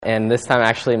and this time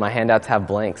actually my handouts have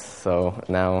blanks, so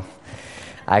now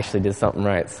I actually did something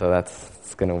right, so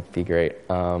it's going to be great.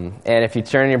 And if you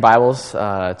turn your Bibles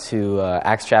to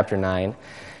Acts chapter 9,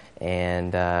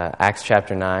 and Acts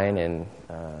chapter 9, and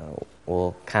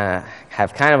we'll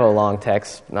have kind of a long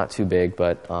text, not too big,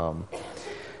 but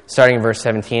starting in verse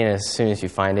 17, as soon as you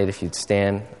find it, if you'd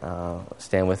stand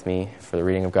with me for the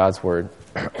reading of God's Word.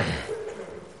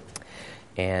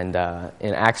 And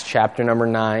in Acts chapter number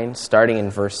 9, starting in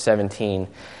verse 17,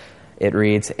 it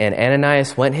reads, "And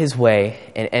Ananias went his way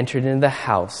and entered into the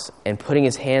house, and putting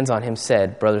his hands on him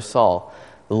said, Brother Saul,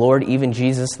 the Lord, even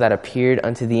Jesus that appeared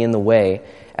unto thee in the way,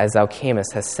 as thou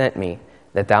camest, has sent me,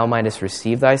 that thou mightest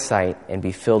receive thy sight and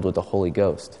be filled with the Holy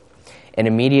Ghost. And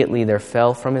immediately there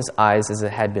fell from his eyes as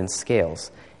it had been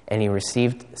scales, and he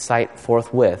received sight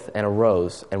forthwith, and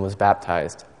arose, and was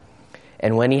baptized.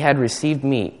 And when he had received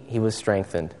meat, he was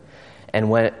strengthened.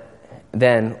 And when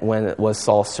it was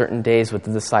Saul certain days with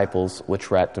the disciples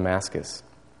which were at Damascus.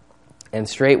 And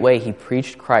straightway he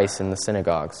preached Christ in the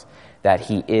synagogues, that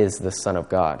he is the Son of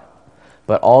God.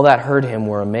 But all that heard him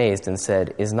were amazed, and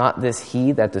said, Is not this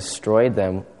he that destroyed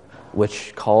them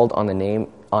which called on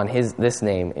this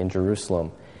name in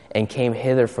Jerusalem, and came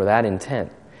hither for that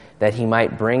intent, that he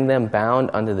might bring them bound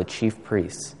unto the chief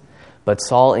priests? But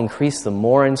Saul increased the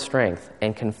more in strength,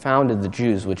 and confounded the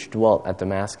Jews which dwelt at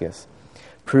Damascus,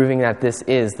 proving that this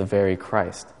is the very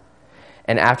Christ.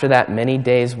 And after that many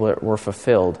days were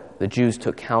fulfilled, the Jews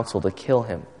took counsel to kill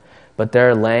him. But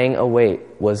their laying await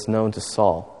was known to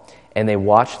Saul, and they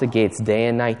watched the gates day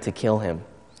and night to kill him.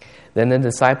 Then the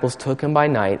disciples took him by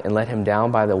night, and let him down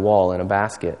by the wall in a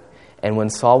basket. And when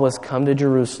Saul was come to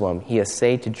Jerusalem, he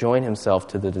essayed to join himself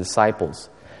to the disciples.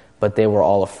 But they were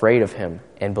all afraid of him,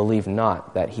 and believed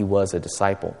not that he was a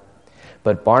disciple.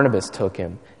 But Barnabas took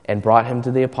him, and brought him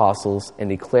to the apostles, and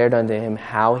declared unto him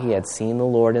how he had seen the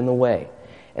Lord in the way,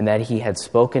 and that he had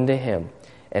spoken to him,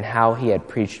 and how he had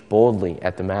preached boldly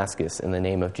at Damascus in the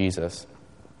name of Jesus.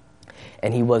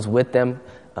 And he was with them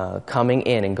coming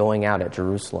in and going out at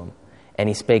Jerusalem. And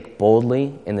he spake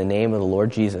boldly in the name of the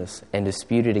Lord Jesus, and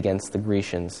disputed against the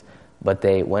Grecians, but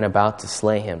they went about to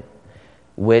slay him.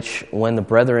 Which, when the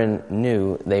brethren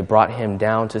knew, they brought him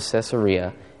down to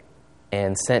Caesarea,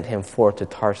 and sent him forth to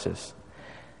Tarsus.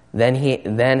 Then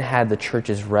had the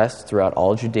churches rest throughout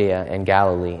all Judea and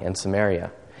Galilee and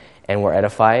Samaria, and were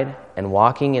edified, and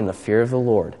walking in the fear of the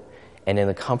Lord, and in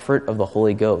the comfort of the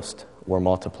Holy Ghost, were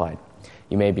multiplied."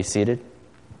 You may be seated.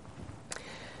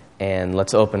 And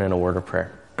let's open in a word of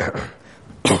prayer.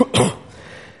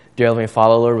 Dear Heavenly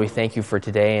Father, Lord, we thank you for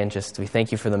today, and we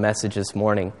thank you for the message this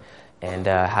morning, and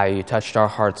how you touched our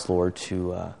hearts, Lord,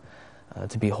 to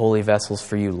be holy vessels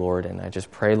for you, Lord. And I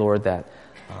just pray, Lord, that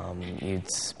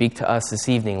you'd speak to us this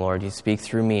evening, Lord. You'd speak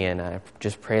through me, and I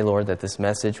just pray, Lord, that this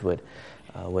message would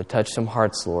touch some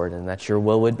hearts, Lord, and that your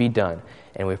will would be done.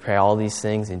 And we pray all these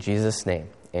things in Jesus' name.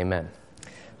 Amen.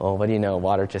 Well, what do you know?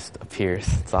 Water just appears.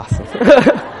 It's awesome.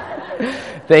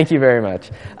 Thank you very much.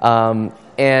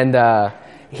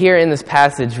 Here in this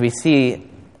passage, we see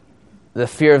the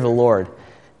fear of the Lord,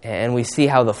 and we see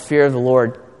how the fear of the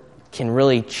Lord can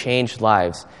really change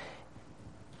lives.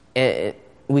 And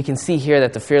we can see here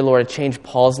that the fear of the Lord changed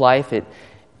Paul's life.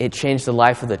 It changed the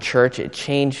life of the church. It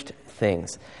changed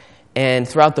things. And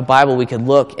throughout the Bible, we could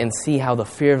look and see how the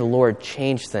fear of the Lord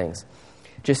changed things.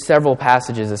 Just several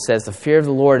passages, it says, "The fear of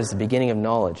the Lord is the beginning of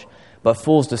knowledge, but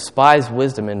fools despise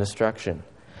wisdom and instruction.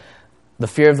 The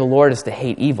fear of the Lord is to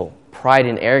hate evil, pride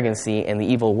and arrogancy and the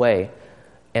evil way,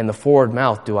 and the forward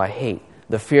mouth do I hate.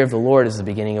 The fear of the Lord is the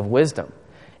beginning of wisdom,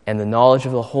 and the knowledge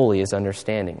of the holy is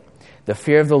understanding. The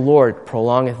fear of the Lord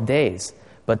prolongeth days,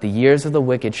 but the years of the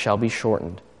wicked shall be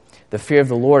shortened. The fear of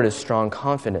the Lord is strong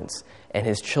confidence, and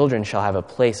his children shall have a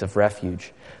place of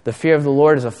refuge. The fear of the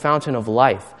Lord is a fountain of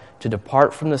life, to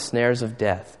depart from the snares of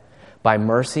death. By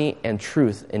mercy and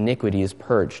truth iniquity is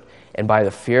purged, and by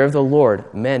the fear of the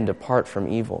Lord men depart from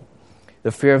evil.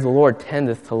 The fear of the Lord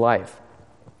tendeth to life,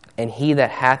 and he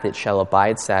that hath it shall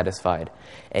abide satisfied,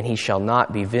 and he shall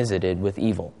not be visited with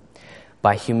evil.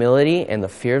 By humility and the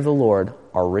fear of the Lord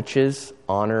are riches,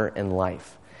 honor, and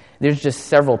life." There's just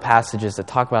several passages that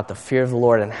talk about the fear of the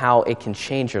Lord and how it can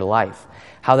change your life,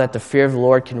 how that the fear of the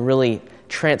Lord can really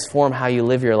transform how you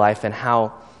live your life, and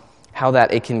how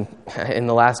that it can, in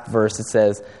the last verse it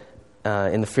says,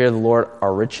 in the fear of the Lord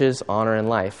are riches, honor, and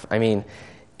life. I mean,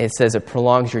 it says it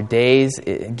prolongs your days,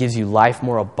 it gives you life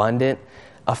more abundant.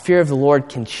 A fear of the Lord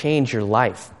can change your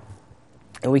life.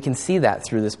 And we can see that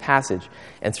through this passage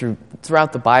and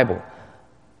throughout the Bible.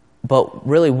 But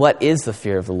really, what is the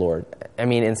fear of the Lord? I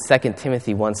mean, in 2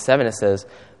 Timothy 1:7 it says,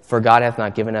 "For God hath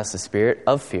not given us a spirit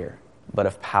of fear, but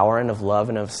of power and of love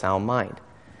and of sound mind.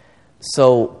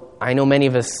 So I know many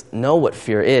of us know what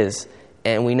fear is,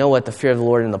 and we know what the fear of the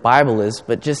Lord in the Bible is,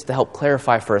 but just to help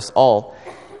clarify for us all,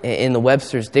 in the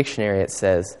Webster's Dictionary it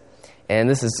says, and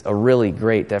this is a really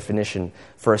great definition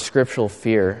for a scriptural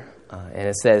fear, and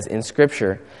it says, in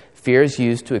Scripture, fear is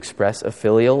used to express a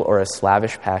filial or a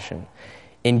slavish passion.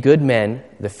 In good men,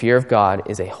 the fear of God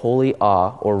is a holy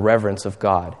awe or reverence of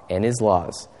God and His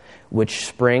laws, which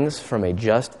springs from a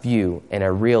just view and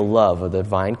a real love of the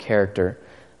divine character,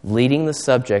 leading the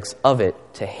subjects of it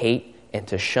to hate and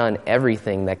to shun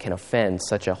everything that can offend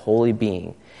such a holy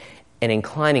being, and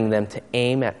inclining them to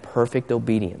aim at perfect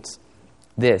obedience.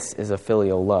 This is a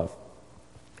filial love.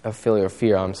 A filial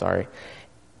fear,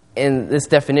 In this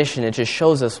definition, it just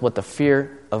shows us what the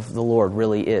fear of the Lord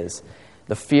really is.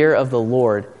 The fear of the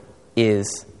Lord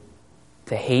is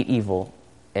to hate evil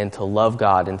and to love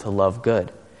God and to love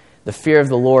good. The fear of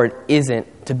the Lord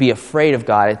isn't to be afraid of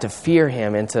God and to fear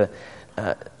Him and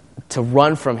to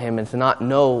run from Him and to not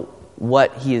know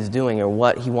what He is doing or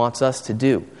what He wants us to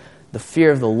do. The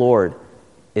fear of the Lord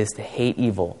is to hate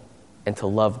evil and to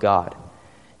love God.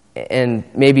 And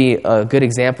maybe a good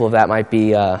example of that might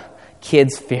be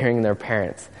kids fearing their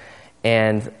parents.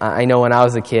 And I know when I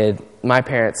was a kid, my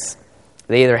parents,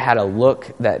 they either had a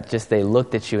look that just they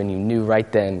looked at you and you knew right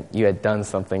then you had done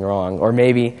something wrong, or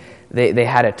maybe they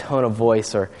had a tone of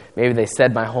voice, or maybe they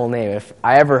said my whole name. If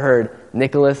I ever heard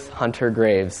Nicholas Hunter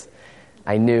Graves,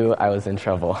 I knew I was in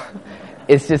trouble.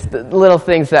 It's just the little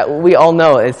things that we all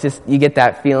know. It's just you get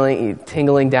that feeling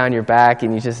tingling down your back,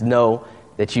 and you just know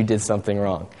that you did something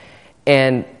wrong.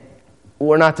 And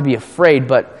we're not to be afraid,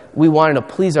 but we wanted to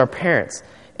please our parents.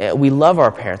 We love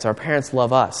our parents. Our parents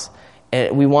love us.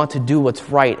 And we want to do what's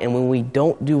right. And when we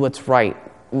don't do what's right,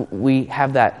 we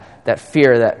have that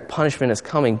fear that punishment is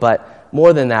coming. But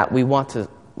more than that, we want to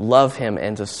love Him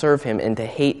and to serve Him and to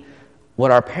hate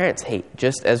what our parents hate,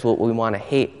 just as what we want to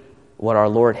hate what our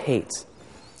Lord hates.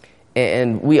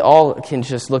 And we all can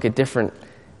just look at different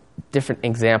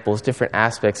examples, different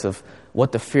aspects of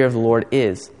what the fear of the Lord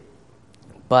is.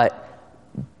 But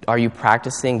are you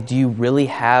practicing? Do you really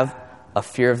have a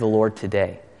fear of the Lord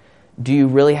today? Do you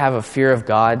really have a fear of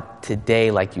God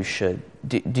today like you should?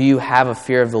 Do you have a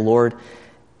fear of the Lord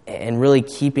and really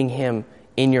keeping Him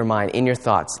in your mind, in your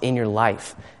thoughts, in your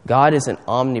life? God is an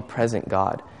omnipresent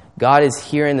God. God is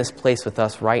here in this place with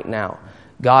us right now.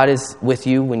 God is with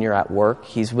you when you're at work.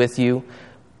 He's with you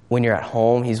when you're at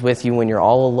home. He's with you when you're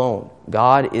all alone.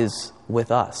 God is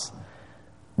with us.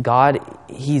 God,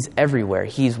 He's everywhere.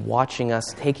 He's watching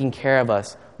us, taking care of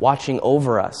us, watching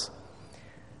over us.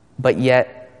 But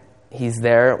yet, He's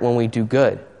there when we do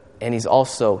good. And He's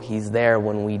there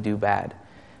when we do bad.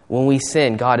 When we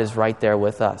sin, God is right there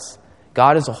with us.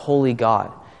 God is a holy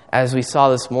God. As we saw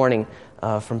this morning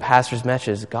from Pastor's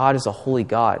message, God is a holy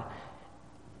God.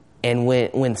 And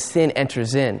when sin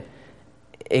enters in,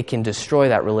 it can destroy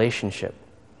that relationship.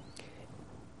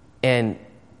 And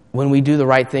when we do the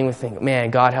right thing, we think, man,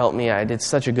 God help me, I did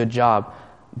such a good job.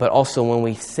 But also when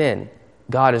we sin,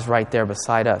 God is right there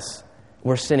beside us.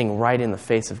 We're sinning right in the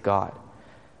face of God.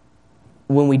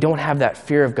 When we don't have that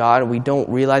fear of God, we don't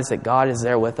realize that God is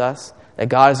there with us, that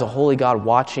God is a holy God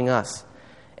watching us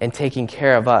and taking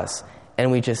care of us,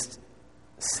 and we just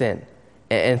sin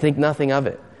and think nothing of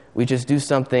it. We just do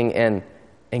something and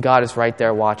God is right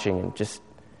there watching and just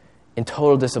in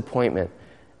total disappointment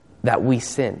that we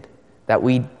sinned, that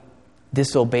we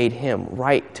disobeyed Him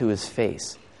right to His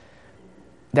face.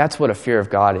 That's what a fear of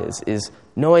God is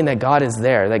knowing that God is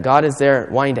there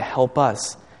wanting to help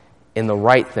us in the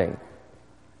right thing.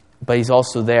 But He's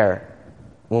also there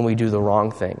when we do the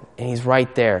wrong thing. And He's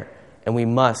right there, and we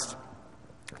must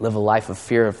live a life of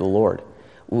fear of the Lord.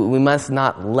 We must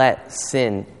not let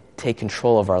sin take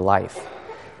control of our life.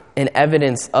 And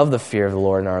evidence of the fear of the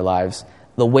Lord in our lives,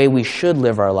 the way we should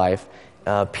live our life,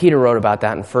 Peter wrote about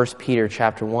that in 1 Peter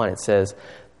chapter 1. It says,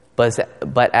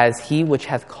 But as He which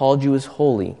hath called you is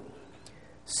holy,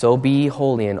 so be ye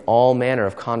holy in all manner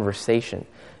of conversation,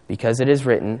 because it is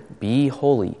written, Be ye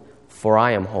holy, for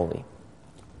I am holy.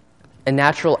 A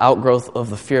natural outgrowth of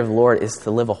the fear of the Lord is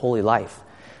to live a holy life.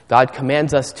 God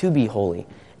commands us to be holy,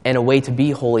 and a way to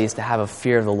be holy is to have a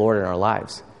fear of the Lord in our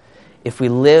lives. If we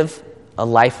live a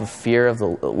life of fear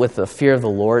with the fear of the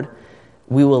Lord,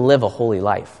 we will live a holy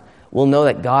life. We'll know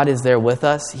that God is there with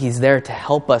us. He's there to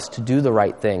help us to do the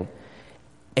right thing.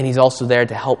 And He's also there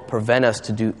to help prevent us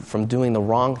from doing the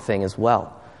wrong thing as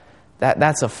well.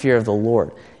 That's a fear of the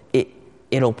Lord.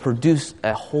 It'll produce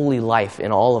a holy life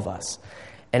in all of us.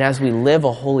 And as we live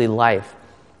a holy life,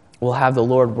 we'll have the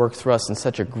Lord work through us in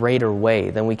such a greater way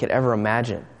than we could ever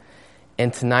imagine.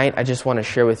 And tonight, I just want to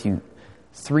share with you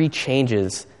 3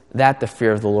 changes that the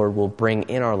fear of the Lord will bring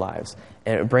in our lives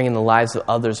and bring in the lives of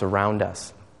others around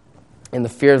us. And the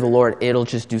fear of the Lord, it'll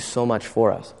just do so much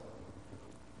for us.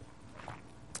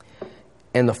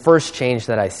 And the first change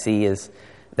that I see is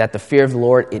that the fear of the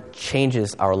Lord, it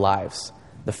changes our lives.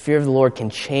 The fear of the Lord can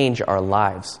change our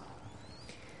lives.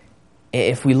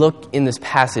 If we look in this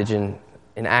passage in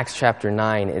Acts chapter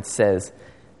 9, it says,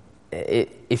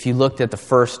 if you looked at the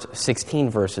first 16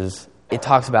 verses, it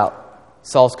talks about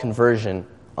Saul's conversion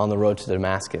on the road to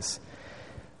Damascus.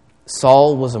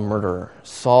 Saul was a murderer.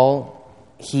 Saul,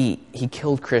 he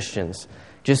killed Christians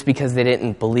just because they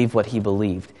didn't believe what he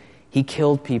believed. He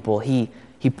killed people. He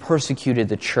persecuted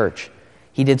the church.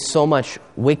 He did so much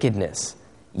wickedness.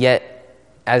 Yet,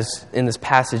 as in this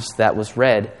passage that was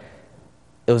read,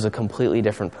 it was a completely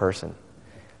different person.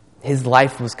 His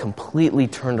life was completely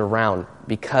turned around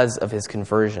because of his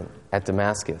conversion at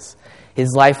Damascus.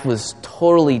 His life was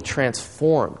totally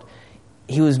transformed.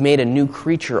 He was made a new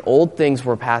creature. Old things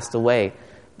were passed away.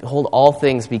 Behold, all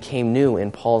things became new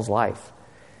in Paul's life.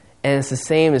 And it's the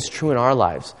same is true in our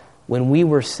lives. When we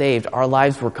were saved, our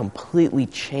lives were completely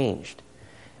changed.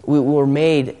 We were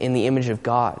made in the image of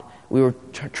God. We were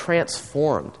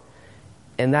transformed.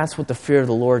 And that's what the fear of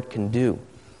the Lord can do.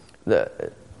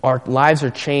 Our lives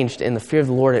are changed, and the fear of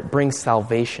the Lord, it brings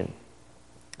salvation.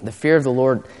 The fear of the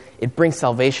Lord, it brings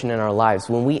salvation in our lives.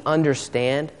 When we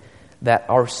understand that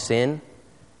our sin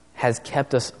has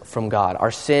kept us from God, our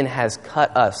sin has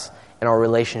cut us in our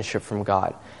relationship from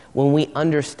God. When we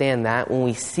understand that, when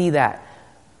we see that,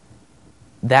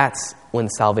 that's when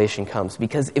salvation comes.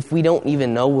 Because if we don't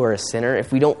even know we're a sinner,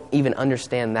 if we don't even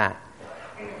understand that,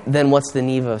 then what's the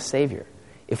need of a Savior?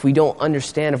 If we don't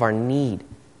understand of our need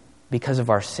because of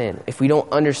our sin, if we don't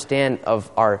understand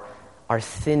of our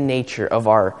sin nature, of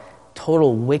our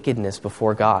total wickedness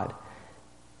before God,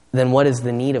 then what is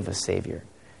the need of a Savior?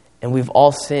 And we've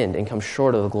all sinned and come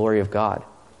short of the glory of God.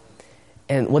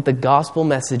 And what the gospel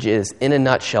message is, in a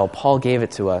nutshell, Paul gave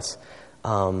it to us.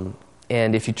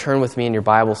 And if you turn with me in your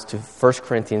Bibles to 1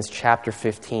 Corinthians chapter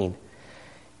 15.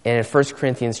 And in 1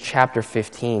 Corinthians chapter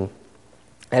 15,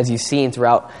 as you've seen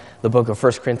throughout the book of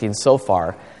 1 Corinthians so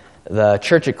far, the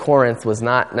church at Corinth was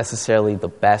not necessarily the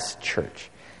best church.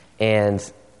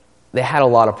 And they had a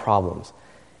lot of problems.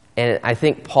 And I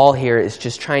think Paul here is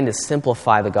just trying to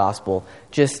simplify the gospel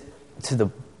just to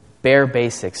the bare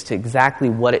basics, to exactly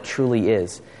what it truly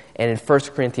is. And in 1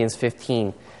 Corinthians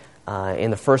 15,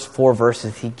 in the first 4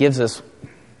 verses, he gives us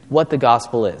what the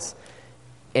gospel is.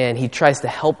 And he tries to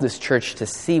help this church to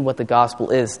see what the gospel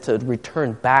is, to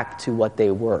return back to what they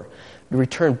were,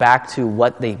 return back to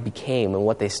what they became and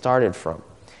what they started from.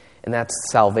 And that's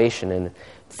salvation. In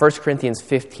 1 Corinthians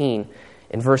 15,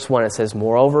 in verse 1, it says,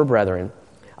 "Moreover, brethren,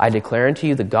 I declare unto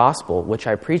you the gospel which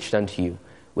I preached unto you,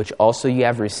 which also ye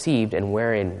have received, and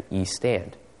wherein ye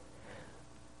stand,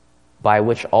 by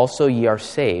which also ye are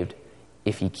saved,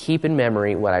 if ye keep in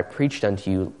memory what I preached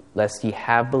unto you, lest ye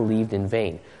have believed in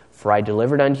vain. For I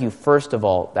delivered unto you first of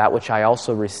all that which I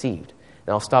also received."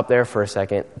 Now I'll stop there for a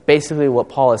second. Basically what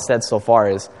Paul has said so far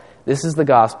is, this is the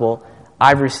gospel,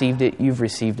 I've received it, you've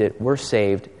received it, we're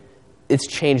saved, it's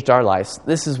changed our lives,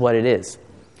 this is what it is.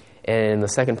 And in the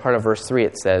second part of verse 3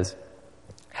 it says,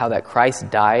 how that Christ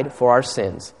died for our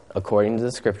sins, according to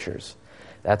the Scriptures.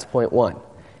 That's point 1.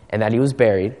 And that he was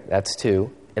buried, that's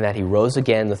 2. And that he rose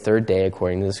again the 3rd day,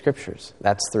 according to the Scriptures.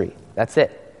 That's 3. That's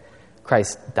it.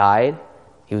 Christ died,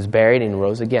 he was buried, and he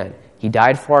rose again. He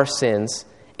died for our sins,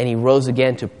 and he rose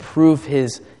again to prove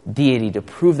his deity, to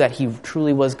prove that he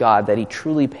truly was God, that he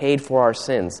truly paid for our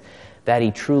sins, that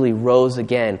he truly rose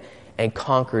again and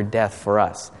conquered death for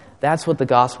us. That's what the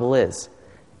gospel is.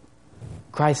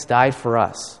 Christ died for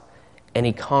us, and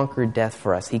he conquered death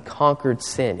for us. He conquered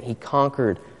sin. He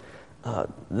conquered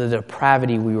the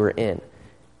depravity we were in,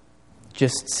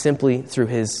 just simply through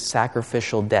his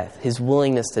sacrificial death, his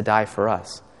willingness to die for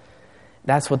us.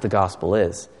 That's what the gospel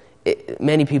is.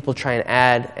 Many people try and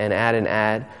add and add and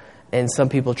add, and some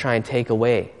people try and take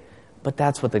away. But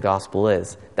that's what the gospel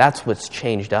is. That's what's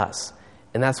changed us.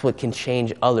 And that's what can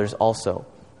change others also,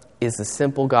 is the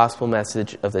simple gospel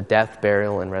message of the death,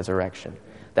 burial, and resurrection.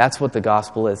 That's what the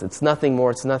gospel is. It's nothing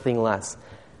more, it's nothing less.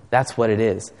 That's what it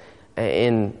is.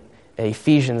 In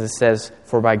Ephesians it says,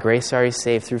 "For by grace are ye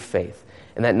saved through faith,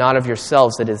 and that not of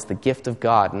yourselves, that is the gift of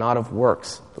God, not of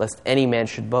works, lest any man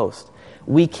should boast."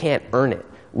 We can't earn it.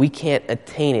 We can't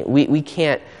attain it. We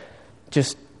can't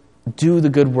just do the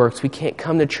good works. We can't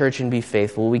come to church and be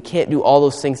faithful. We can't do all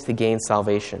those things to gain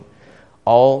salvation.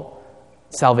 All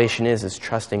salvation is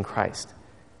trusting Christ,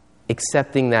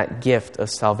 accepting that gift of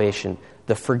salvation,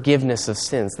 the forgiveness of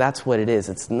sins. That's what it is.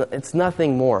 It's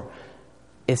nothing more.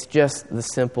 It's just the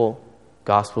simple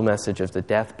gospel message of the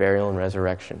death, burial, and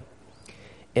resurrection.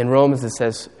 In Romans it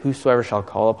says, whosoever shall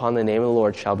call upon the name of the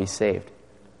Lord shall be saved.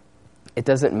 It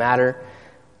doesn't matter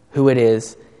who it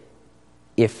is.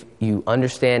 If you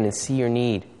understand and see your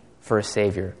need for a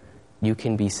Savior, you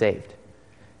can be saved.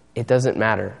 It doesn't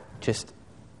matter. Just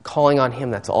calling on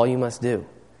Him, that's all you must do.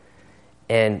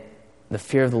 And the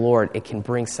fear of the Lord, it can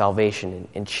bring salvation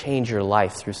and change your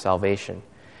life through salvation.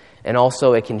 And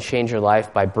also it can change your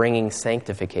life by bringing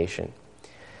sanctification.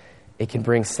 It can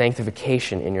bring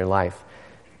sanctification in your life.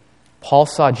 Paul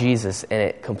saw Jesus and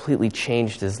it completely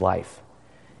changed his life.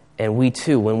 And we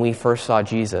too, when we first saw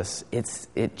Jesus,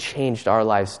 it changed our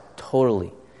lives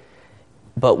totally.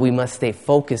 But we must stay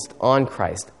focused on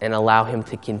Christ and allow Him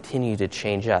to continue to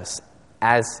change us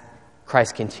as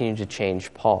Christ continued to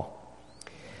change Paul.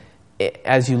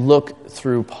 As you look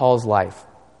through Paul's life,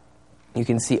 you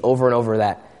can see over and over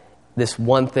that this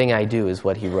one thing I do is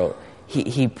what he wrote.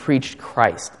 He preached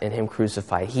Christ and Him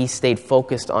crucified. He stayed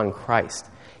focused on Christ.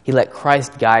 He let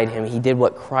Christ guide him. He did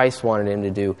what Christ wanted him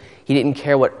to do. He didn't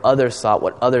care what others thought,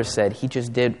 what others said. He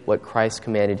just did what Christ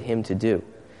commanded him to do.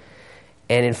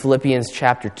 And in Philippians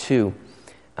chapter 2,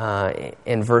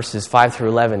 in verses 5 through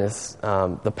 11, is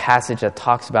the passage that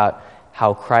talks about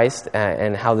how Christ,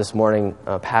 and how this morning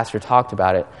Pastor talked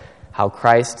about it, how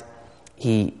Christ,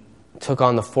 He took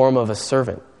on the form of a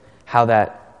servant, how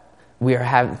that we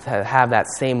have to have that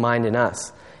same mind in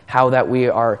us, how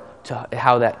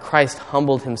that Christ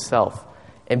humbled Himself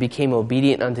and became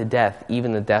obedient unto death,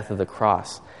 even the death of the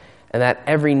cross. And that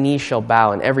every knee shall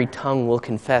bow and every tongue will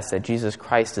confess that Jesus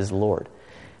Christ is Lord.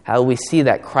 How we see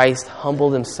that Christ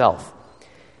humbled Himself.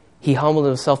 He humbled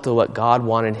Himself to what God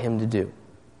wanted Him to do.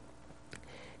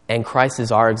 And Christ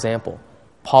is our example.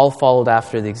 Paul followed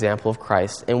after the example of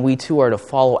Christ, and we too are to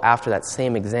follow after that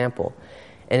same example.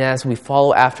 And as we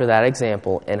follow after that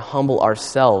example and humble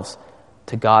ourselves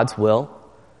to God's will,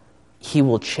 He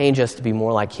will change us to be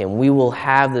more like Him. We will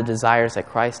have the desires that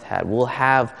Christ had. We'll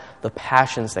have the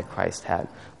passions that Christ had.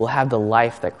 We'll have the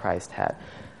life that Christ had.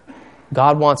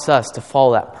 God wants us to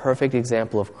follow that perfect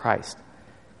example of Christ.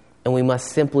 And we must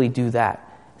simply do that.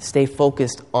 Stay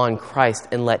focused on Christ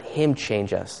and let Him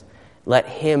change us. Let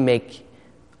Him make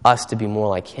us to be more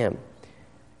like Him.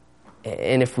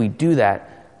 And if we do that,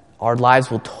 our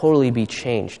lives will totally be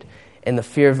changed. And the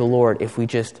fear of the Lord, if we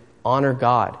just honor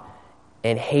God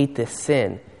and hate this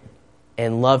sin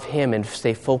and love Him and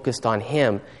stay focused on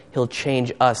Him, He'll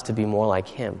change us to be more like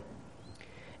Him.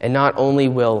 And not only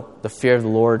will the fear of the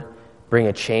Lord bring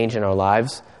a change in our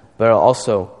lives, but it'll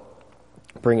also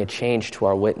bring a change to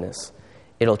our witness.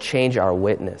 It'll change our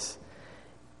witness.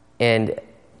 And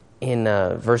in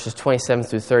verses 27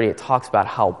 through 30, it talks about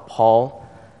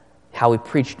how he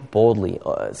preached boldly.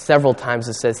 Several times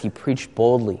it says he preached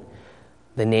boldly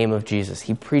the name of Jesus.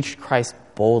 He preached Christ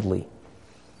boldly.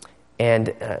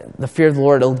 And the fear of the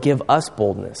Lord will give us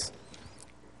boldness.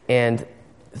 And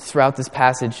throughout this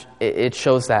passage, it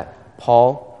shows that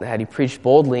Paul, that he preached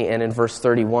boldly, and in verse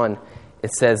 31,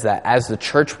 it says that as the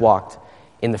church walked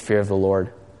in the fear of the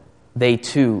Lord, they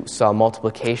too saw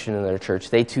multiplication in their church.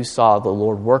 They too saw the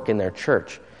Lord work in their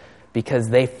church because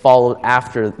they followed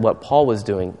after what Paul was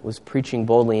doing, was preaching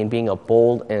boldly and being a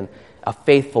bold and a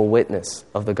faithful witness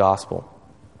of the gospel.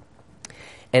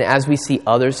 And as we see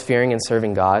others fearing and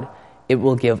serving God, it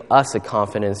will give us a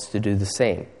confidence to do the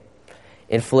same.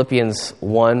 In Philippians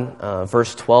 1,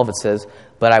 verse 12, it says,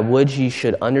 "But I would ye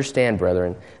should understand,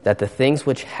 brethren, that the things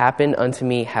which happened unto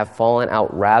me have fallen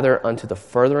out rather unto the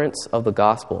furtherance of the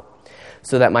gospel,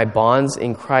 so that my bonds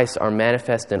in Christ are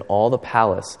manifest in all the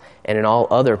palace and in all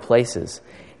other places.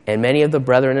 And many of the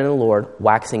brethren in the Lord,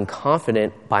 waxing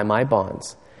confident by my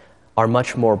bonds, are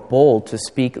much more bold to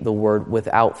speak the word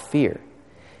without fear."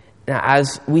 Now,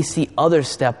 as we see others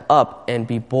step up and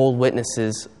be bold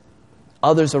witnesses,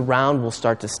 others around will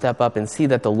start to step up and see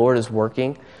that the Lord is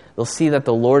working. They'll see that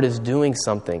the Lord is doing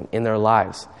something in their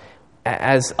lives.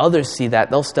 As others see that,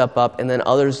 they'll step up, and then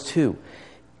others too.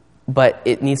 But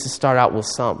it needs to start out with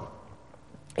some.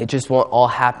 It just won't all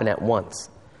happen at once.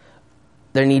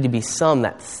 There need to be some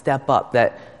that step up,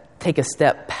 that take a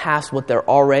step past what they're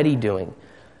already doing,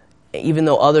 even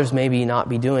though others maybe not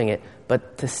be doing it,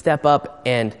 but to step up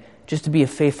and just to be a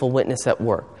faithful witness at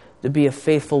work, to be a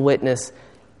faithful witness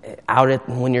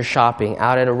when you're shopping,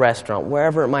 out at a restaurant,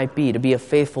 wherever it might be, to be a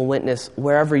faithful witness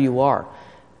wherever you are,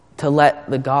 to let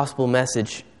the gospel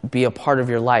message be a part of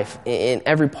your life, in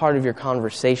every part of your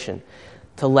conversation,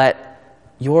 to let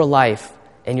your life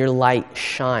and your light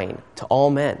shine to all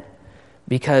men,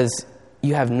 because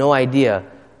you have no idea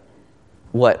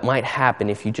what might happen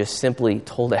if you just simply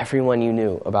told everyone you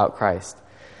knew about Christ.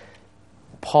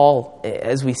 Paul,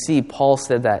 as we see, Paul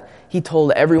said that he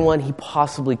told everyone he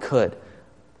possibly could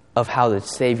of how the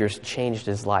Savior's changed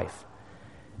his life.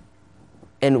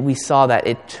 And we saw that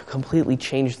it completely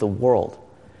changed the world.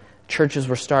 Churches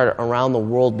were started around the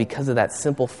world because of that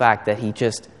simple fact that he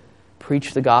just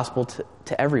preached the gospel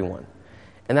to everyone.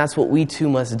 And that's what we too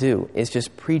must do, is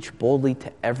just preach boldly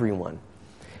to everyone.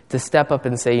 To step up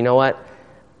and say, you know what?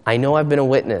 I know I've been a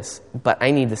witness, but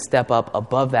I need to step up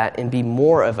above that and be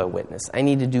more of a witness. I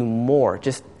need to do more.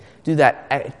 Just do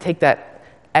that, take that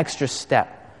extra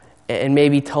step and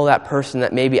maybe tell that person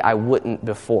that maybe I wouldn't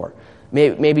before.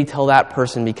 Maybe tell that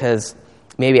person because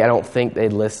maybe I don't think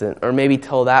they'd listen, or maybe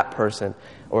tell that person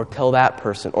or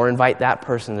invite that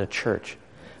person to church.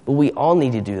 But we all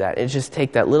need to do that. It's just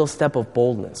take that little step of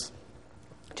boldness.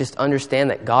 Just understand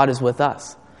that God is with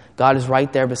us. God is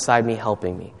right there beside me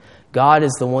helping me. God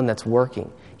is the one that's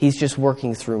working. He's just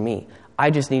working through me. I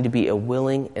just need to be a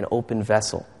willing and open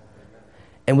vessel.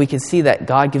 And we can see that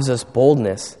God gives us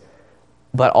boldness,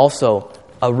 but also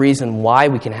a reason why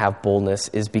we can have boldness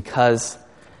is because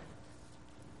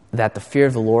that the fear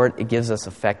of the Lord, it gives us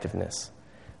effectiveness.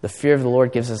 The fear of the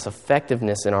Lord gives us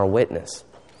effectiveness in our witness.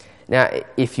 Now,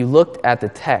 if you looked at the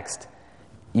text,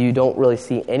 you don't really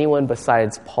see anyone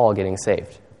besides Paul getting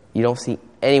saved. You don't see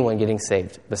anyone getting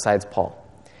saved besides Paul.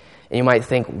 And you might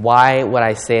think, why would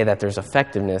I say that there's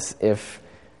effectiveness if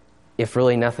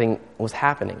really nothing was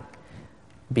happening?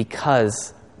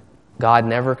 Because God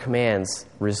never commands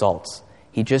results.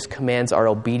 He just commands our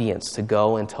obedience to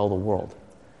go and tell the world.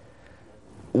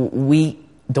 We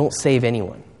don't save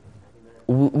anyone.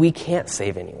 We can't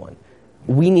save anyone.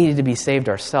 We needed to be saved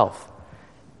ourselves.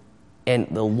 And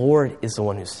the Lord is the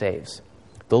one who saves.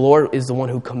 The Lord is the one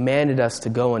who commanded us to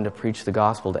go and to preach the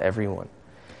gospel to everyone.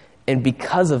 And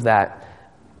because of that,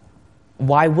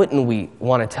 why wouldn't we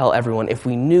want to tell everyone if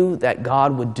we knew that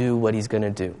God would do what he's going to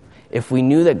do? If we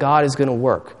knew that God is going to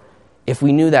work? If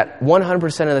we knew that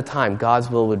 100% of the time God's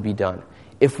will would be done?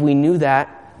 If we knew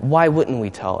that, why wouldn't we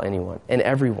tell anyone and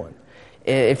everyone?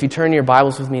 If you turn your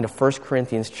Bibles with me to 1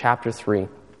 Corinthians chapter 3.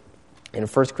 In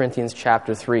 1 Corinthians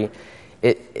chapter 3,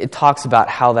 it talks about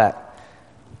how that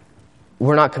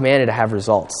we're not commanded to have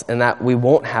results and that we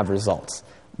won't have results.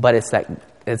 But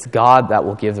it's God that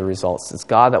will give the results. It's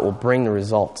God that will bring the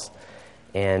results.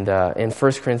 And in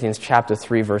 1 Corinthians chapter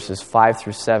 3, verses 5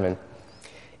 through 7,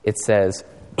 it says,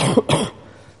 let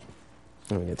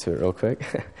me get to it real quick.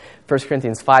 1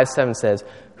 Corinthians 5:7 says,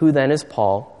 "Who then is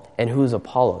Paul, and who is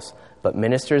Apollos, but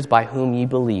ministers by whom ye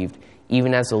believed,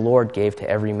 even as the Lord gave to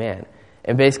every man."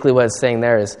 And basically what it's saying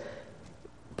there is,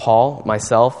 Paul,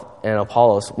 myself, and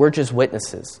Apollos, we're just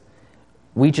witnesses.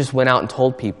 We just went out and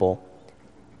told people,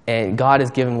 and God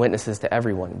has given witnesses to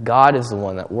everyone. God is the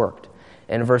one that worked.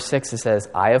 And in verse 6 it says,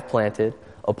 "I have planted,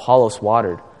 Apollos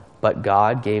watered, but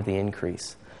God gave the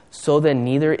increase. So then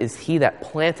neither is he that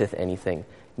planteth anything,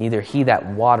 neither he that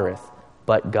watereth,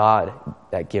 but God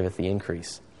that giveth the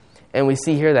increase." And we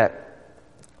see here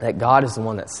that God is the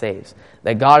one that saves,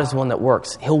 that God is the one that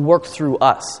works. He'll work through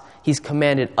us. He's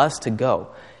commanded us to go.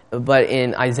 But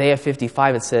in Isaiah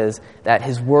 55 it says that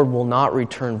his word will not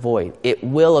return void. It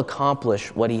will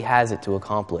accomplish what he has it to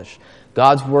accomplish.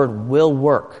 God's word will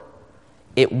work.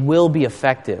 It will be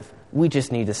effective. We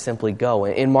just need to simply go.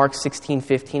 In Mark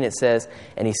 16:15 it says,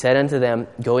 "And he said unto them,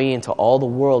 Go ye into all the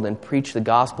world and preach the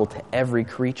gospel to every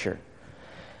creature."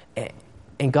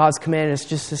 And God's commanded us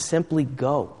just to simply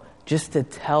go, just to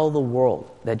tell the world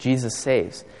that Jesus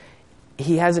saves.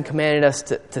 He hasn't commanded us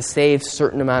to save a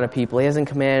certain amount of people. He hasn't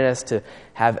commanded us to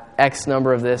have X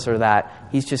number of this or that.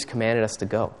 He's just commanded us to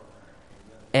go.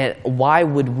 And why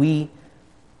would we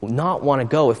not want to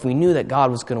go if we knew that God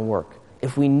was going to work?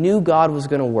 If we knew God was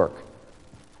going to work,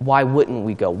 why wouldn't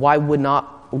we go? Why would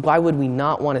we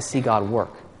not want to see God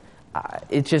work?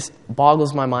 It just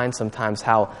boggles my mind sometimes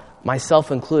how,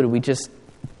 myself included, we just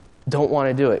don't want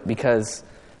to do it because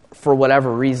for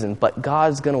whatever reason, but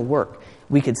God's going to work.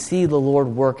 We could see the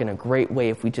Lord work in a great way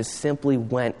if we just simply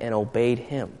went and obeyed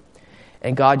him.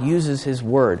 And God uses his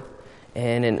word.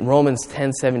 And in Romans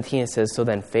 10:17 it says, "So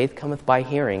then faith cometh by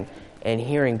hearing, and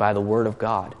hearing by the word of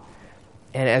God."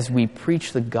 And as we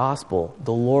preach the gospel,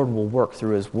 the Lord will work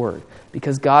through his word.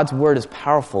 Because God's word is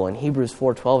powerful. In Hebrews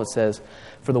 4:12 it says,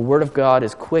 "For the word of God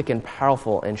is quick and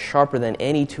powerful and sharper than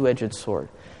any two-edged sword,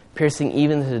 piercing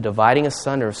even to the dividing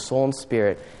asunder of soul and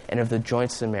spirit and of the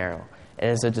joints and marrow,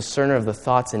 and is a discerner of the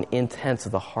thoughts and intents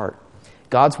of the heart."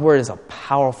 God's word is a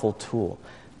powerful tool.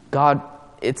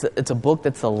 It's a book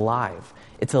that's alive.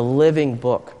 It's a living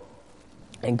book.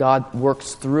 And God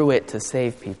works through it to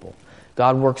save people.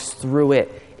 God works through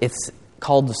it. It's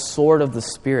called the sword of the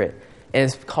Spirit. And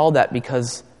it's called that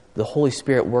because the Holy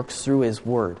Spirit works through His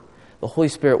Word. The Holy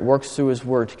Spirit works through His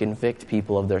Word to convict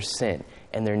people of their sin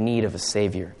and their need of a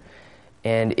Savior.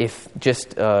 And if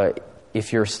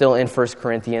you're still in 1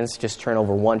 Corinthians, just turn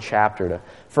over one chapter to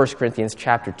 1 Corinthians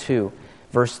chapter 2,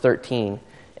 verse 13.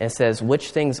 And it says,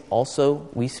 "Which things also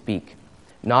we speak,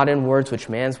 not in words which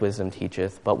man's wisdom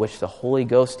teacheth, but which the Holy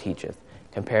Ghost teacheth,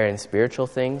 comparing spiritual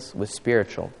things with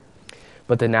spiritual.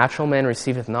 But the natural man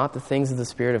receiveth not the things of the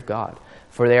Spirit of God,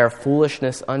 for they are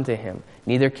foolishness unto him,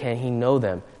 neither can he know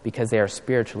them, because they are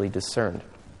spiritually discerned."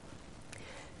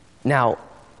 Now,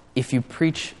 if you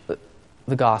preach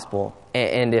the gospel,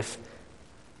 and if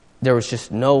there was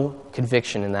just no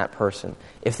conviction in that person,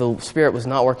 if the Spirit was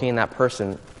not working in that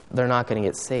person, they're not going to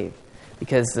get saved.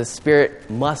 Because the Spirit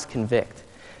must convict.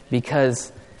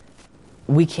 Because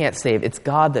we can't save. It's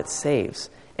God that saves.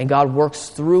 And God works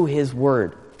through His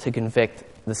Word to convict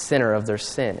the sinner of their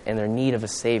sin and their need of a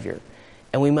Savior.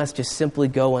 And we must just simply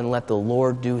go and let the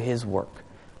Lord do His work.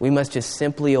 We must just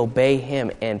simply obey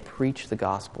Him and preach the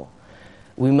gospel.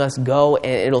 We must go,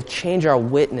 and it'll change our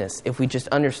witness if we just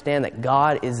understand that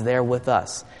God is there with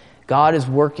us. God is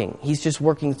working. He's just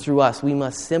working through us. We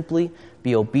must simply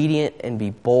be obedient and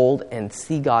be bold and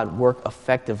see God work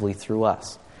effectively through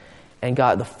us. And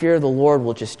God, the fear of the Lord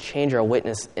will just change our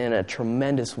witness in a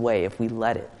tremendous way if we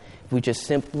let it. If we just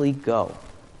simply go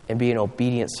and be an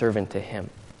obedient servant to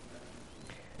Him.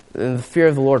 And the fear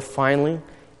of the Lord, finally,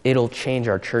 it'll change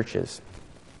our churches.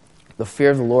 The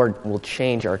fear of the Lord will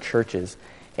change our churches.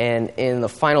 And in the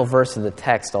final verse of the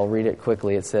text, I'll read it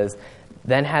quickly. It says,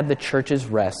 "Then had the churches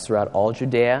rest throughout all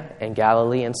Judea and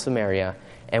Galilee and Samaria,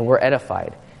 and were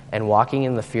edified, and walking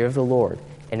in the fear of the Lord,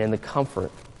 and in the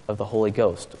comfort of the Holy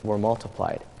Ghost were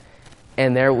multiplied."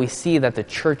 And there we see that the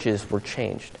churches were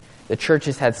changed. The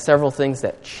churches had several things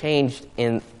that changed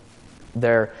in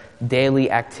their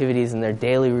daily activities, in their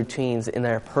daily routines, in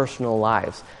their personal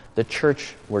lives. The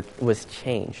church was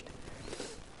changed.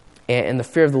 And the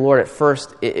fear of the Lord, at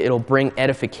first, it'll bring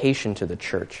edification to the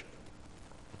church.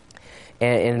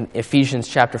 And in Ephesians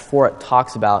chapter 4, it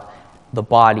talks about the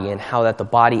body and how that the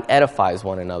body edifies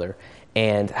one another,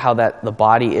 and how that the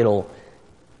body, it'll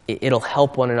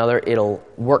help one another, it'll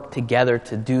work together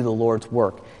to do the Lord's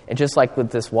work. And just like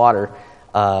with this water,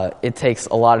 it takes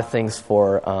a lot of things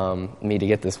for me to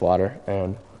get this water.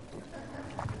 And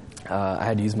I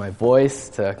had to use my voice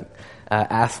to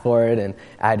ask for it, and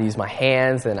I had to use my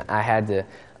hands, and I had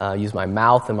to use my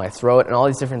mouth and my throat and all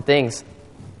these different things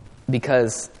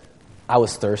because I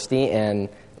was thirsty and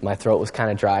my throat was kind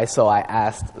of dry. So I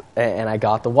asked, and I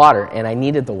got the water, and I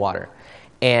needed the water.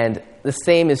 And the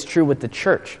same is true with the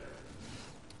church.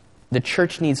 The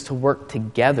church needs to work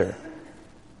together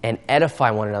and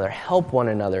edify one another, help one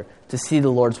another to see the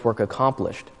Lord's work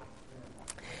accomplished.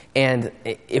 And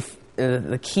if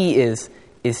the key is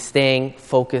staying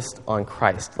focused on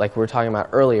Christ. Like we were talking about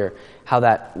earlier, how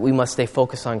that we must stay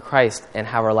focused on Christ and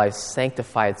have our lives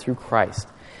sanctified through Christ.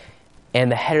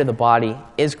 And the head of the body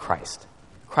is Christ.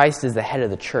 Christ is the head of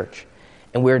the church.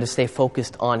 And we're to stay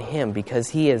focused on Him because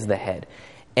He is the head.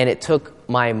 And it took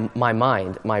my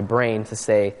mind, my brain to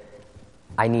say,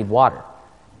 I need water.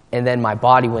 And then my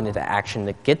body went into action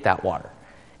to get that water.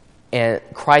 And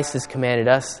Christ has commanded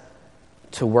us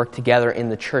to work together in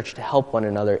the church to help one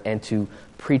another and to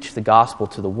preach the gospel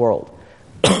to the world.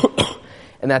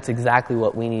 And that's exactly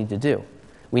what we need to do.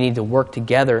 We need to work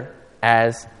together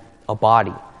as a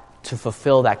body to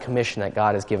fulfill that commission that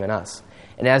God has given us.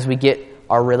 And as we get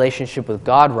our relationship with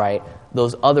God right,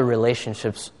 those other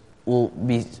relationships will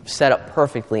be set up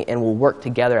perfectly and will work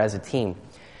together as a team.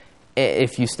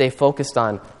 If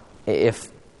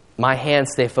my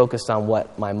hands stay focused on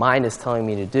what my mind is telling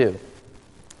me to do,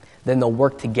 then they'll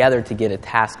work together to get a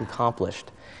task accomplished.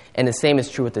 And the same is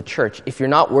true with the church. If you're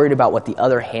not worried about what the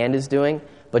other hand is doing,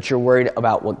 but you're worried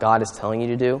about what God is telling you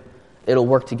to do, it'll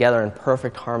work together in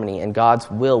perfect harmony, and God's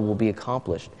will be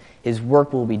accomplished. His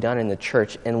work will be done in the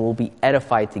church, and we'll be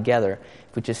edified together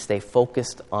if we just stay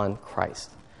focused on Christ.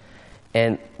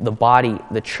 And the body,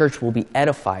 the church, will be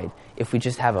edified if we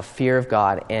just have a fear of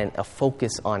God and a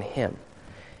focus on Him.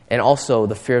 And also,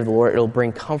 the fear of the Lord, it'll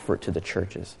bring comfort to the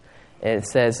churches. And it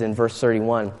says in verse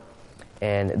 31,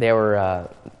 and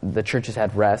the churches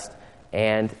had rest,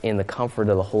 and in the comfort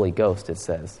of the Holy Ghost, it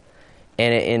says.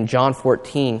 And in John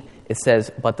 14, it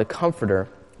says, "But the Comforter,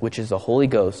 which is the Holy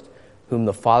Ghost, whom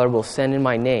the Father will send in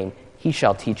my name, He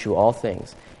shall teach you all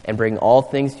things, and bring all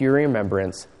things to your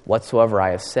remembrance, whatsoever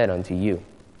I have said unto you."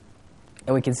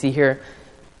 And we can see here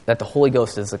that the Holy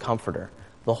Ghost is the Comforter.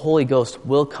 The Holy Ghost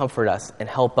will comfort us and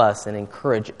help us and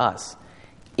encourage us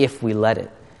if we let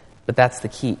it. But that's the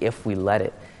key, if we let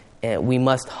it. And we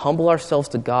must humble ourselves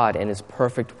to God and His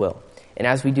perfect will. And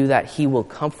as we do that, He will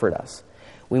comfort us.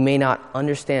 We may not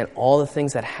understand all the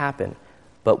things that happen,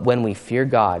 but when we fear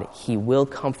God, He will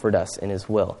comfort us in His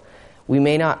will. We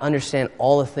may not understand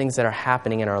all the things that are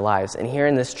happening in our lives. And here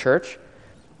in this church,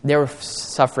 they were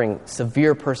suffering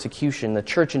severe persecution. The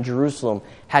church in Jerusalem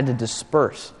had to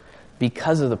disperse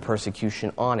because of the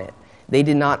persecution on it. They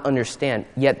did not understand,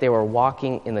 yet they were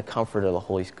walking in the comfort of the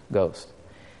Holy Ghost.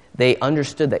 They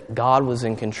understood that God was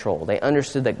in control. They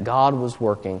understood that God was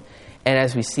working. And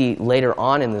as we see later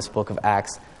on in this book of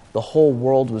Acts, the whole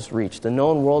world was reached. The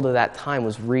known world of that time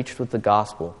was reached with the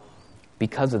gospel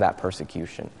because of that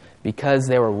persecution, because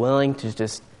they were willing to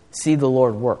just see the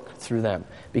Lord work through them,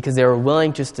 because they were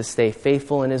willing just to stay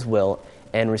faithful in His will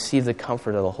and receive the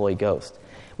comfort of the Holy Ghost.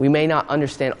 We may not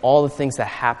understand all the things that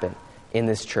happen in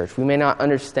this church. We may not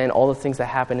understand all the things that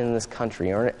happen in this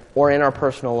country or in our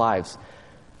personal lives,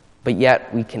 but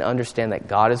yet we can understand that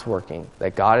God is working,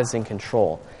 that God is in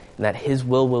control, and that His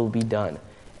will be done.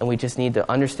 And we just need to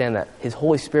understand that His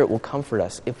Holy Spirit will comfort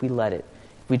us if we let it.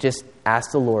 If we just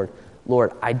ask the Lord,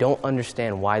 Lord, I don't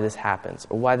understand why this happens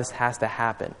or why this has to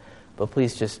happen, but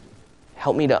please just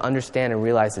help me to understand and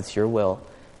realize it's your will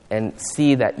and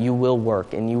see that you will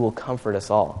work and you will comfort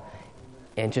us all.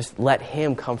 And just let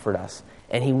Him comfort us,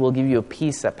 and He will give you a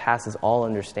peace that passes all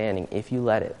understanding if you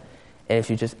let it, and if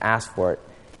you just ask for it,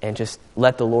 and just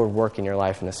let the Lord work in your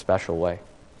life in a special way.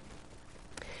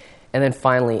 And then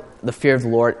finally, the fear of the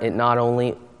Lord, it not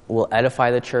only will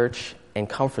edify the church and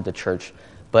comfort the church,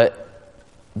 but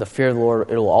the fear of the Lord,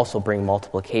 it will also bring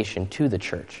multiplication to the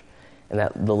church. And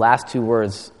that the last two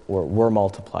words were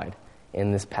multiplied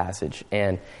in this passage.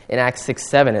 And in Acts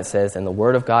 6:7 it says, "And the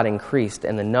word of God increased,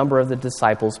 and the number of the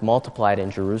disciples multiplied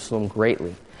in Jerusalem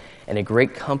greatly, and a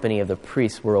great company of the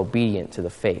priests were obedient to the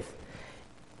faith."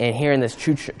 And here in this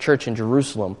church in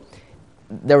Jerusalem,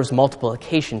 there was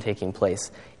multiplication taking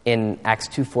place. In Acts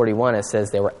 2:41 it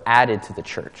says they were added to the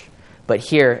church. But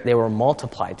here they were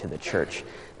multiplied to the church.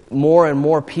 More and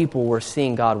more people were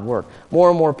seeing God work. More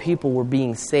and more people were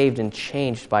being saved and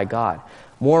changed by God.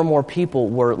 More and more people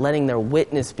were letting their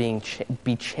witness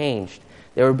be changed.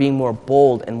 They were being more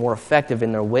bold and more effective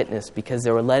in their witness because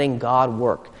they were letting God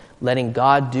work, letting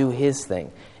God do His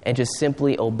thing, and just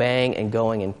simply obeying and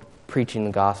going and preaching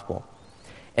the gospel.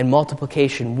 And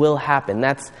multiplication will happen.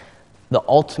 That's the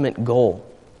ultimate goal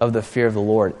of the fear of the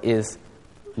Lord, is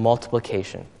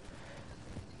multiplication.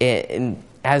 And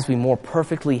as we more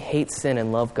perfectly hate sin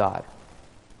and love God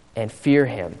and fear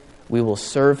Him, we will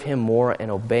serve Him more and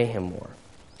obey Him more.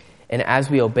 And as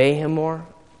we obey Him more,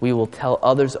 we will tell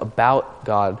others about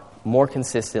God more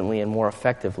consistently and more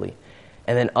effectively.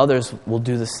 And then others will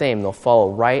do the same. They'll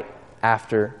follow right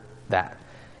after that.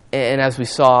 And as we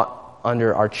saw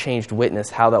under our changed witness,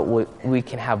 how that we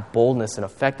can have boldness and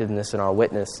effectiveness in our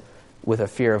witness with a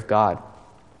fear of God.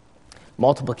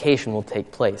 Multiplication will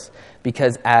take place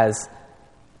because as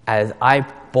I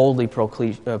boldly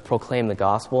proclaim the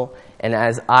gospel, and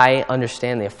as I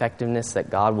understand the effectiveness that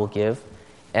God will give,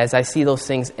 as I see those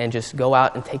things and just go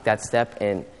out and take that step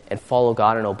and follow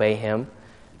God and obey Him,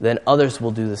 then others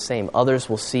will do the same. Others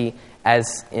will see,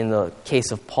 as in the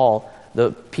case of Paul,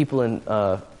 the people in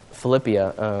Philippi,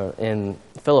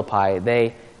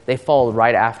 they followed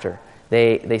right after.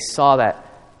 They saw that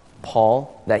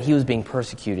Paul, that he was being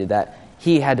persecuted, that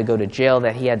he had to go to jail,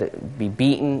 that he had to be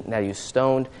beaten, that he was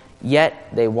stoned, yet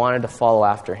they wanted to follow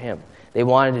after him. They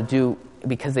wanted to do,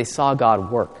 because they saw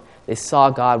God work. They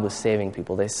saw God was saving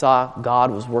people. They saw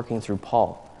God was working through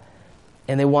Paul.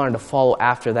 And they wanted to follow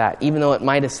after that. Even though it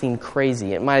might have seemed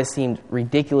crazy, it might have seemed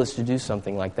ridiculous to do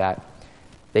something like that,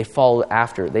 they followed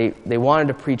after. They wanted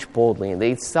to preach boldly, and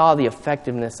they saw the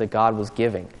effectiveness that God was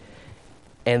giving.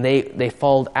 And they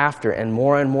followed after, and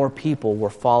more people were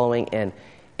following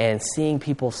and seeing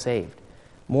people saved.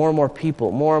 More and more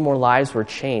people, more and more lives were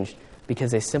changed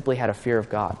because they simply had a fear of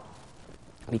God.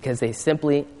 Because they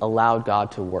simply allowed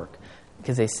God to work.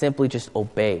 Because they simply just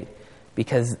obeyed.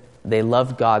 Because they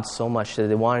loved God so much that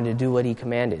they wanted to do what He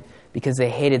commanded. Because they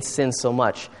hated sin so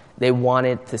much, they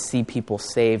wanted to see people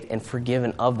saved and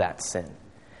forgiven of that sin.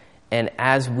 And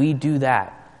as we do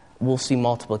that, we'll see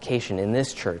multiplication in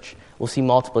this church. We'll see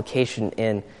multiplication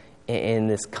in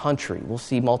this country. We'll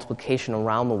see multiplication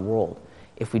around the world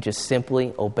if we just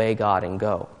simply obey God and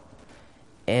go.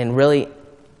 And really,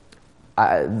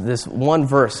 this one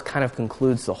verse kind of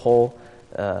concludes the whole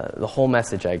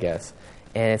message, I guess.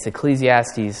 And it's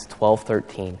Ecclesiastes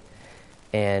 12:13.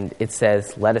 And it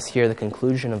says, "Let us hear the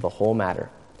conclusion of the whole matter.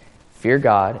 Fear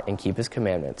God and keep His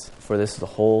commandments, for this is the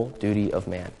whole duty of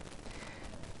man."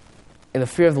 In the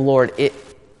fear of the Lord,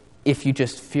 if you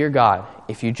just fear God,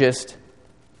 if you just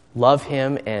love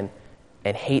Him and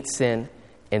hate sin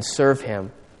and serve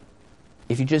Him,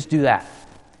 if you just do that,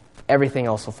 everything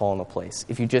else will fall into place.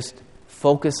 If you just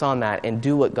focus on that and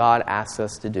do what God asks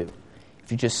us to do,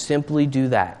 if you just simply do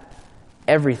that,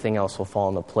 everything else will fall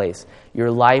into place.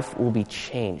 Your life will be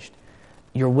changed.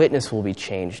 Your witness will be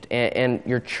changed. And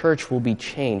your church will be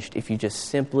changed if you just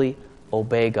simply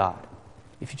obey God.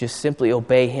 If you just simply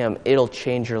obey Him, it'll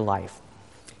change your life.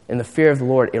 In the fear of the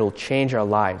Lord, it'll change our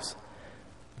lives.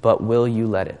 But will you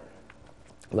let it?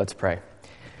 Let's pray.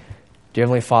 Dear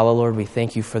Heavenly Father, Lord, we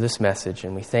thank You for this message,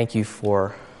 and we thank You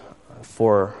for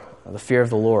the fear of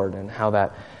the Lord and how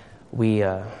that we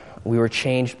were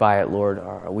changed by it, Lord.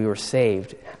 We were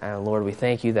saved. And Lord, we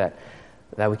thank You that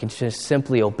we can just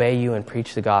simply obey You and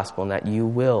preach the gospel, and that You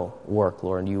will work,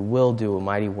 Lord, and You will do a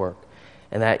mighty work,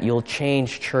 and that You'll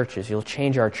change churches. You'll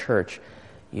change our church.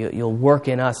 You'll work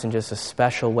in us in just a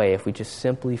special way if we just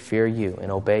simply fear You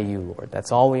and obey You, Lord.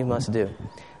 That's all we must do.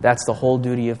 That's the whole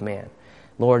duty of man.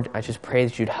 Lord, I just pray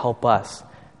that You'd help us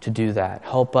to do that.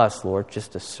 Help us, Lord,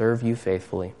 just to serve You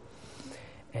faithfully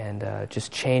and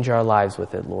just change our lives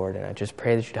with it, Lord. And I just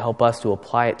pray that You'd help us to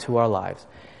apply it to our lives.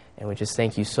 And we just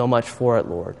thank You so much for it,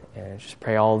 Lord. And I just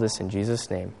pray all this in Jesus'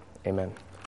 name. Amen.